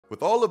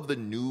With all of the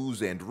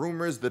news and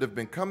rumors that have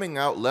been coming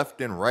out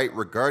left and right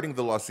regarding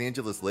the Los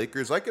Angeles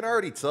Lakers, I can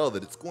already tell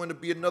that it's going to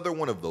be another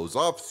one of those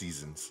off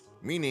seasons.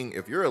 Meaning,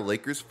 if you're a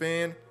Lakers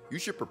fan, you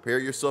should prepare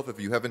yourself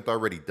if you haven't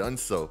already done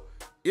so.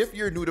 If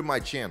you're new to my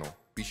channel,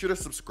 be sure to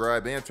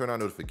subscribe and turn on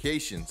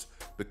notifications,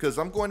 because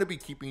I'm going to be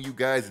keeping you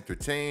guys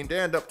entertained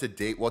and up to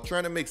date while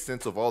trying to make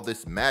sense of all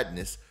this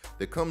madness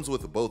that comes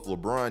with both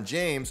LeBron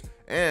James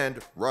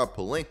and Rob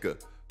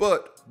Pelinka.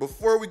 But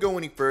before we go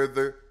any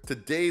further,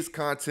 today's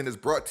content is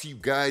brought to you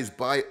guys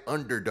by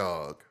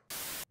Underdog.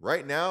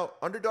 Right now,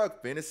 Underdog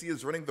Fantasy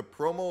is running the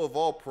promo of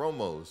all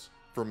promos.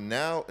 From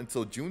now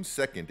until June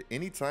 2nd,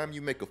 anytime you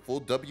make a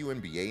full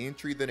WNBA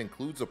entry that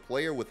includes a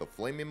player with a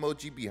flame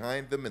emoji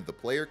behind them and the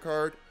player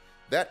card,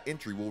 that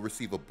entry will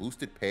receive a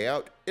boosted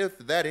payout if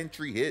that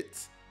entry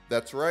hits.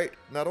 That's right,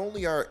 not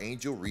only are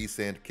Angel Reese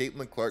and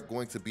Caitlin Clark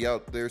going to be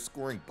out there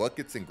scoring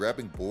buckets and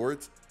grabbing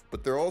boards,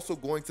 but they're also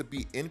going to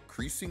be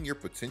increasing your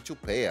potential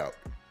payout.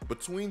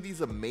 Between these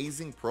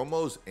amazing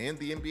promos and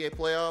the NBA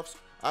playoffs,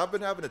 I've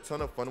been having a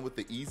ton of fun with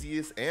the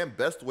easiest and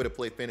best way to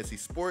play fantasy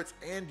sports,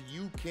 and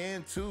you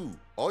can too.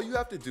 All you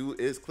have to do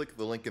is click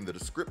the link in the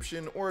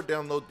description or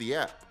download the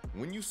app.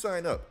 When you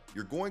sign up,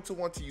 you're going to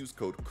want to use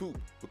code COOP,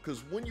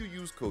 because when you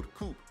use code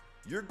COOP,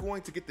 you're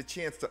going to get the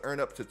chance to earn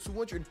up to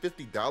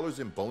 $250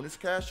 in bonus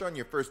cash on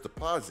your first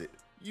deposit.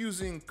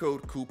 Using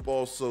code COOP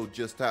also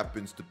just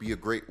happens to be a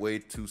great way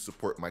to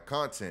support my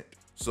content.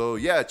 So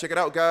yeah, check it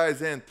out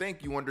guys, and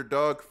thank you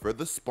Underdog for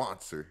the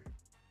sponsor.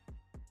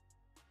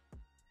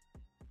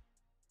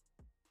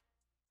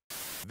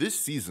 This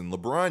season,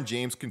 LeBron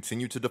James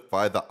continued to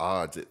defy the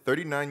odds. At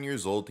 39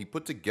 years old, he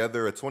put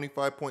together a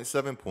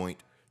 25.7 point,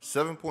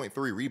 7.3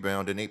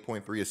 rebound, and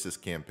 8.3 assist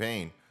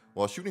campaign,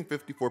 while shooting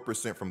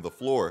 54% from the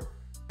floor.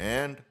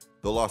 And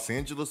the Los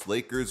Angeles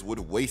Lakers would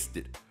waste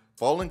it,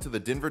 falling to the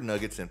Denver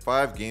Nuggets in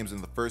 5 games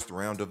in the first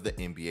round of the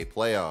NBA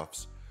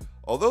playoffs.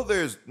 Although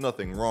there's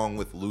nothing wrong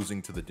with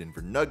losing to the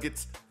Denver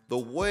Nuggets, the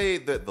way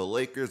that the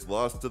Lakers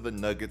lost to the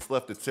Nuggets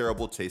left a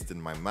terrible taste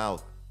in my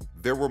mouth.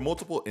 There were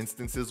multiple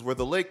instances where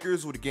the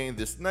Lakers would gain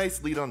this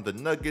nice lead on the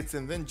Nuggets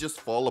and then just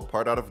fall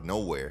apart out of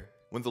nowhere.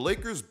 When the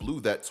Lakers blew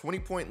that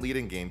 20-point lead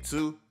in Game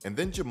 2, and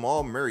then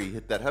Jamal Murray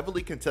hit that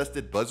heavily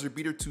contested buzzer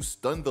beater to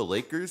stun the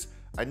Lakers,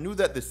 I knew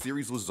that the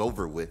series was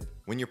over with.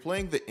 When you're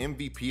playing the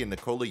MVP in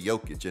Nikola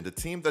Jokic and a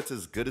team that's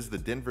as good as the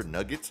Denver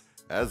Nuggets,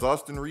 as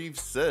Austin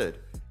Reeves said,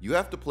 you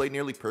have to play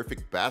nearly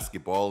perfect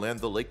basketball, and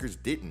the Lakers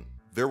didn't.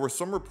 There were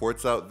some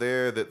reports out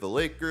there that the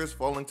Lakers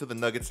falling to the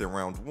Nuggets in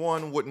round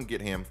 1 wouldn't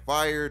get Ham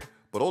fired,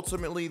 but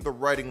ultimately the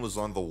writing was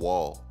on the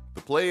wall.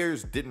 The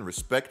players didn't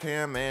respect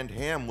Ham, and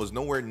Ham was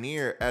nowhere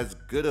near as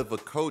good of a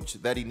coach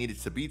that he needed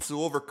to be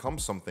to overcome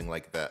something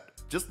like that.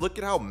 Just look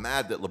at how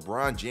mad that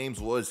LeBron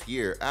James was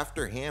here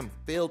after Ham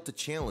failed to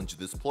challenge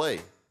this play.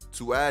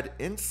 To add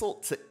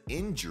insult to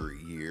injury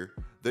here,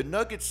 the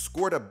Nuggets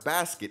scored a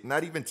basket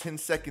not even 10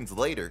 seconds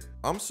later.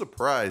 I'm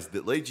surprised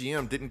that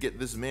LeGM didn't get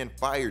this man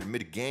fired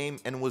mid-game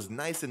and was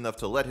nice enough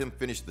to let him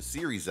finish the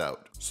series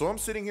out. So I'm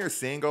sitting here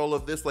saying all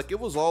of this like it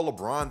was all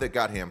LeBron that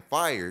got him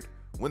fired,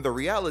 when the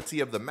reality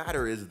of the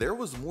matter is there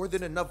was more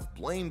than enough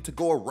blame to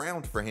go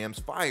around for Ham's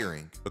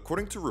firing.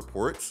 According to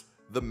reports,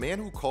 the man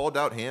who called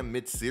out Ham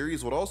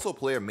mid-series would also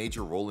play a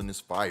major role in his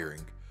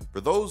firing.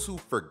 For those who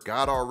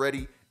forgot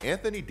already,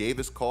 Anthony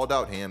Davis called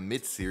out Ham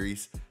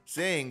mid-series,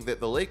 saying that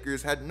the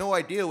Lakers had no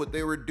idea what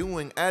they were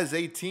doing as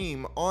a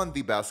team on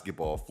the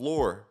basketball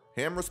floor.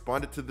 Ham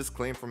responded to this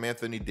claim from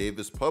Anthony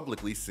Davis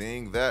publicly,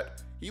 saying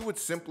that he would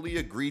simply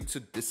agree to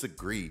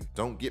disagree.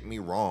 Don't get me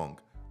wrong,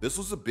 this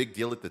was a big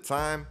deal at the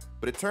time,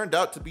 but it turned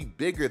out to be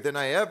bigger than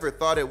I ever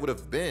thought it would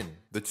have been.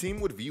 The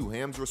team would view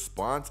Ham's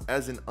response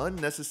as an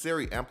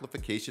unnecessary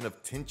amplification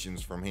of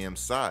tensions from Ham's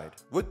side.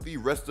 With the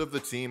rest of the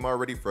team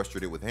already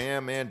frustrated with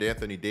Ham and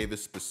Anthony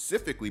Davis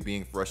specifically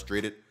being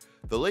frustrated,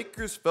 the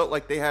Lakers felt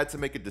like they had to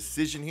make a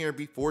decision here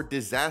before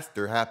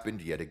disaster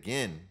happened yet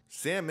again.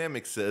 Sam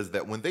Amick says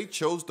that when they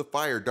chose to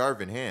fire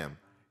Darvin Ham,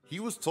 he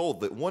was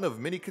told that one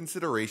of many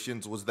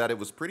considerations was that it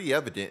was pretty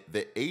evident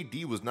that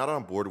AD was not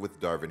on board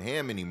with Darvin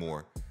Ham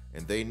anymore,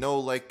 and they know,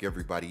 like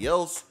everybody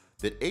else,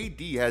 that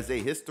AD has a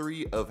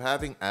history of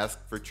having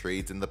asked for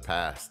trades in the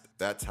past.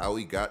 That's how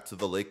he got to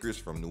the Lakers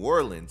from New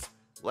Orleans.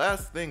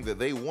 Last thing that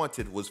they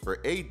wanted was for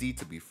AD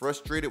to be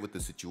frustrated with the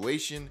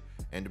situation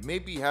and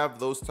maybe have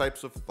those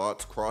types of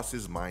thoughts cross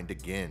his mind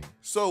again.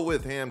 So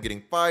with Ham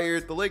getting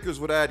fired, the Lakers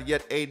would add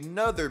yet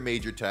another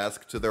major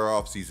task to their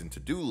offseason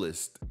to-do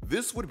list.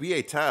 This would be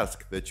a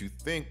task that you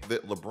think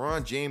that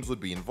LeBron James would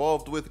be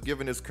involved with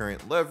given his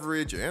current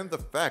leverage and the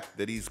fact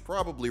that he's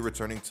probably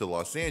returning to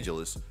Los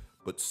Angeles.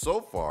 But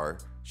so far,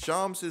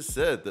 Shams has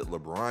said that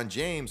LeBron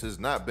James has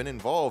not been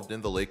involved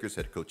in the Lakers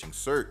head coaching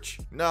search.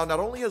 Now, not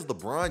only has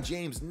LeBron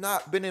James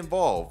not been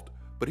involved,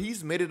 but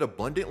he's made it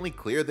abundantly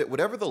clear that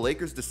whatever the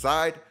Lakers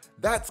decide,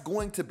 that's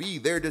going to be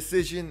their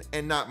decision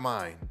and not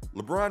mine.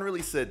 LeBron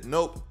really said,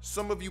 nope,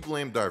 some of you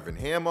blame Darvin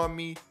Ham on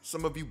me,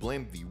 some of you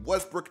blame the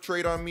Westbrook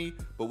trade on me,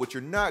 but what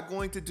you're not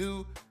going to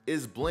do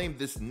is blame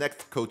this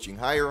next coaching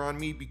hire on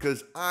me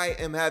because I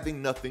am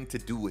having nothing to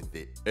do with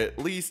it. At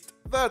least,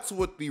 that's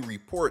what the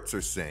reports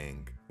are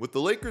saying. With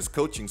the Lakers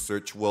coaching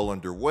search well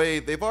underway,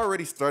 they've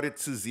already started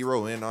to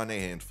zero in on a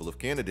handful of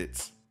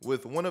candidates,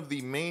 with one of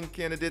the main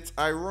candidates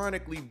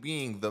ironically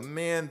being the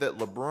man that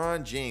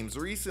LeBron James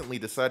recently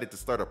decided to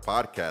start a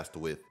podcast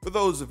with. For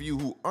those of you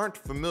who aren't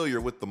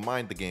familiar with the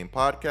Mind the Game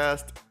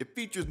podcast, it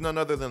features none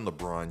other than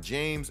LeBron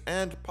James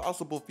and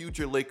possible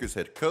future Lakers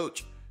head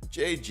coach,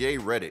 JJ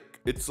Redick.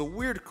 It's a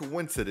weird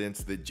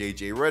coincidence that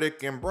JJ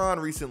Redick and Bron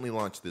recently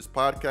launched this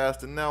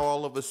podcast, and now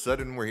all of a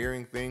sudden we're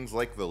hearing things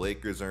like the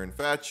Lakers are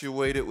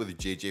infatuated with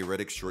JJ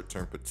Redick's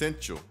short-term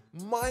potential.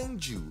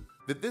 Mind you,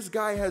 that this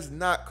guy has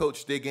not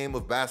coached a game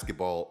of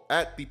basketball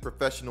at the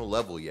professional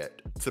level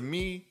yet. To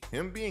me,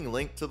 him being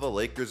linked to the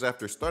Lakers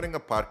after starting a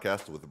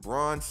podcast with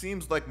Bron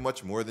seems like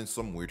much more than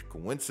some weird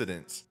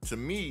coincidence. To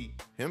me,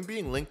 him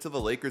being linked to the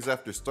Lakers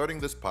after starting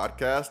this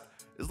podcast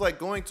is like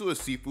going to a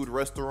seafood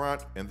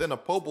restaurant and then a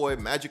po' boy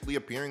magically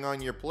appearing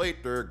on your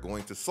plate, or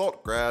going to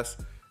Saltgrass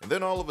and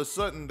then all of a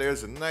sudden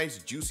there's a nice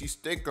juicy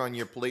steak on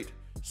your plate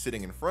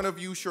sitting in front of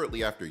you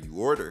shortly after you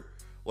order.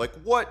 Like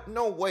what?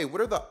 No way. What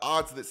are the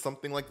odds that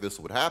something like this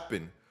would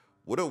happen?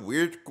 What a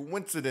weird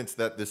coincidence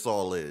that this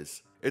all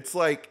is. It's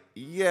like,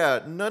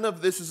 yeah, none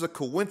of this is a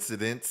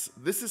coincidence.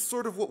 This is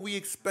sort of what we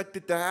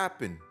expected to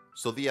happen.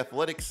 So The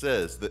Athletic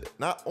says that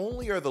not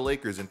only are the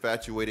Lakers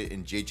infatuated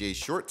in JJ's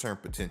short-term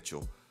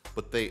potential,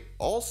 but they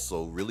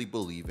also really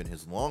believe in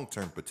his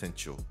long-term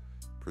potential,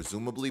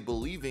 presumably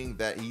believing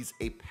that he's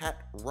a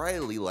Pat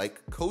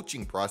Riley-like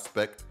coaching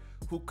prospect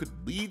who could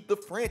lead the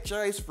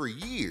franchise for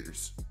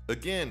years.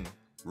 Again,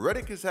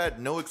 Redick has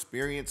had no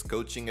experience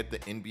coaching at the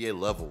NBA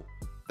level.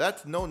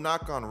 That's no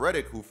knock on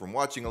Redick, who from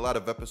watching a lot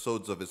of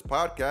episodes of his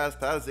podcast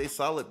has a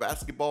solid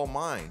basketball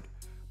mind.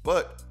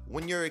 But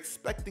when you're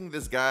expecting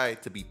this guy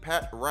to be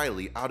Pat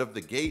Riley out of the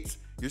gates,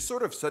 you're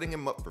sort of setting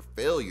him up for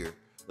failure,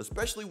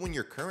 especially when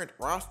your current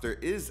roster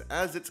is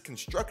as it's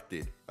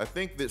constructed. I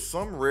think that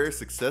some rare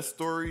success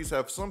stories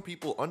have some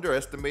people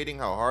underestimating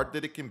how hard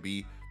that it can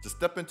be to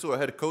step into a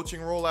head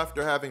coaching role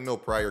after having no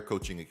prior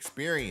coaching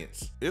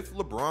experience. If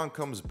LeBron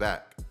comes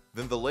back,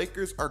 then the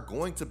Lakers are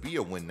going to be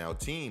a win-now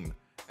team.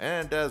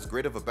 And as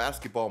great of a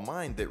basketball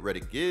mind that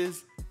Redick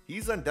is,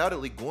 he's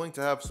undoubtedly going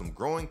to have some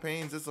growing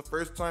pains as a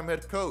first-time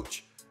head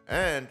coach.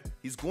 And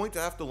he's going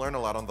to have to learn a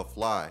lot on the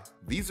fly.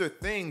 These are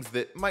things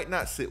that might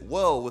not sit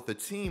well with a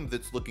team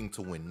that's looking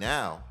to win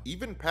now.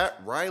 Even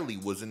Pat Riley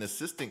was an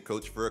assistant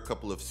coach for a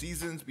couple of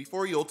seasons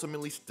before he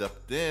ultimately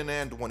stepped in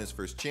and won his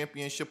first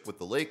championship with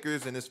the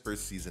Lakers in his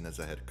first season as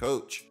a head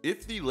coach.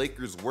 If the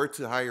Lakers were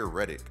to hire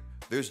Redick,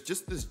 there's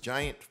just this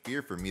giant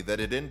fear for me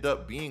that it'd end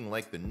up being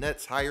like the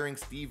Nets hiring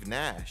Steve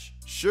Nash.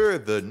 Sure,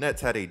 the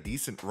Nets had a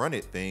decent run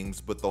at things,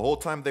 but the whole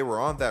time they were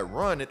on that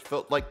run, it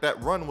felt like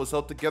that run was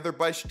held together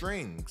by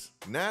strings.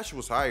 Nash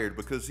was hired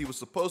because he was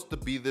supposed to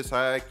be this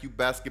high IQ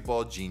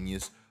basketball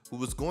genius who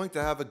was going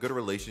to have a good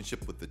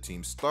relationship with the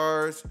team's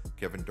stars,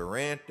 Kevin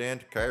Durant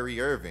and Kyrie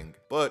Irving.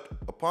 But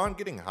upon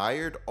getting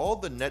hired, all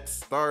the Nets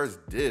stars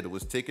did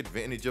was take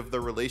advantage of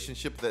the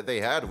relationship that they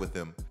had with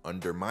him,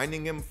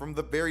 undermining him from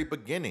the very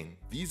beginning.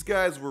 These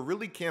guys were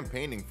really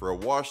campaigning for a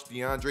washed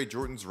DeAndre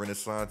Jordan's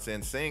renaissance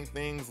and saying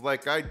things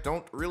like, I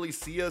don't really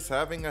see us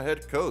having a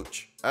head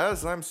coach.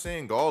 As I'm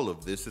saying all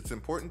of this, it's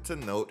important to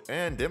note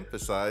and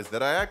emphasize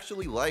that I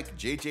actually like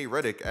JJ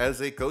Redick as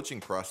a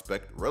coaching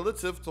prospect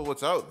relative to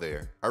what's out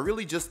there. I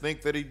really just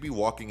think that he'd be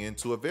walking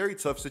into a very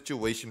tough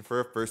situation for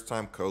a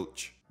first-time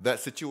coach. That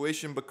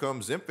situation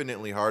becomes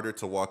infinitely harder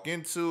to walk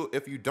into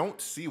if you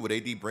don't see what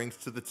AD brings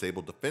to the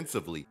table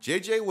defensively.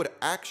 JJ would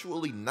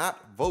actually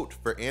not vote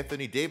for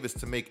Anthony Davis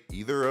to make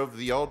either of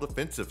the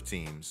all-defensive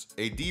teams.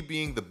 AD,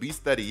 being the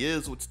beast that he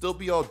is, would still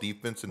be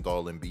all-defense and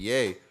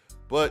all-NBA.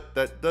 But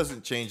that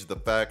doesn't change the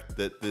fact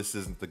that this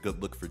isn't a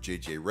good look for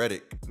JJ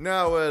Redick.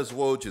 Now, as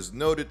Woj has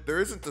noted,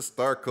 there isn't a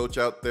star coach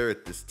out there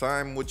at this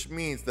time, which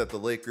means that the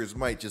Lakers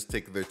might just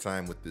take their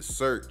time with this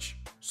search.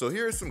 So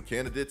here are some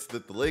candidates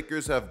that the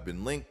Lakers have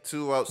been linked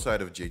to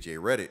outside of JJ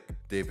Redick: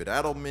 David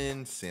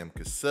Adelman, Sam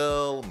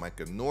Cassell,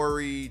 Micah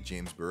Nori,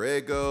 James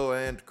Borrego,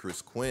 and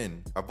Chris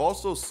Quinn. I've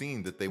also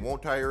seen that they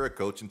won't hire a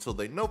coach until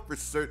they know for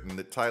certain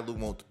that Ty Lue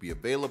won't be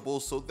available,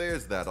 so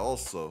there's that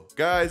also.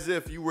 Guys,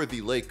 if you were the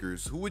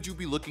Lakers, who would you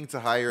be looking to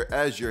hire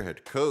as your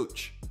head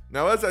coach?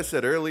 Now, as I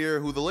said earlier,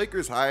 who the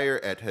Lakers hire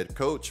at head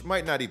coach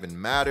might not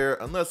even matter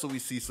unless we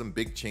see some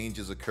big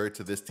changes occur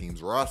to this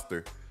team's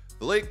roster.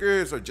 The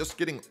Lakers are just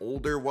getting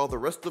older while the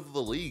rest of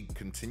the league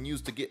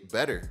continues to get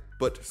better.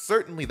 But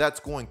certainly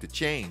that's going to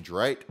change,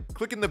 right?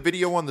 Clicking the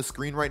video on the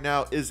screen right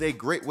now is a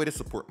great way to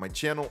support my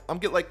channel. I'm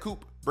Get Like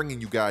Coop,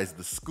 bringing you guys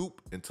the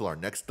scoop until our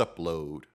next upload.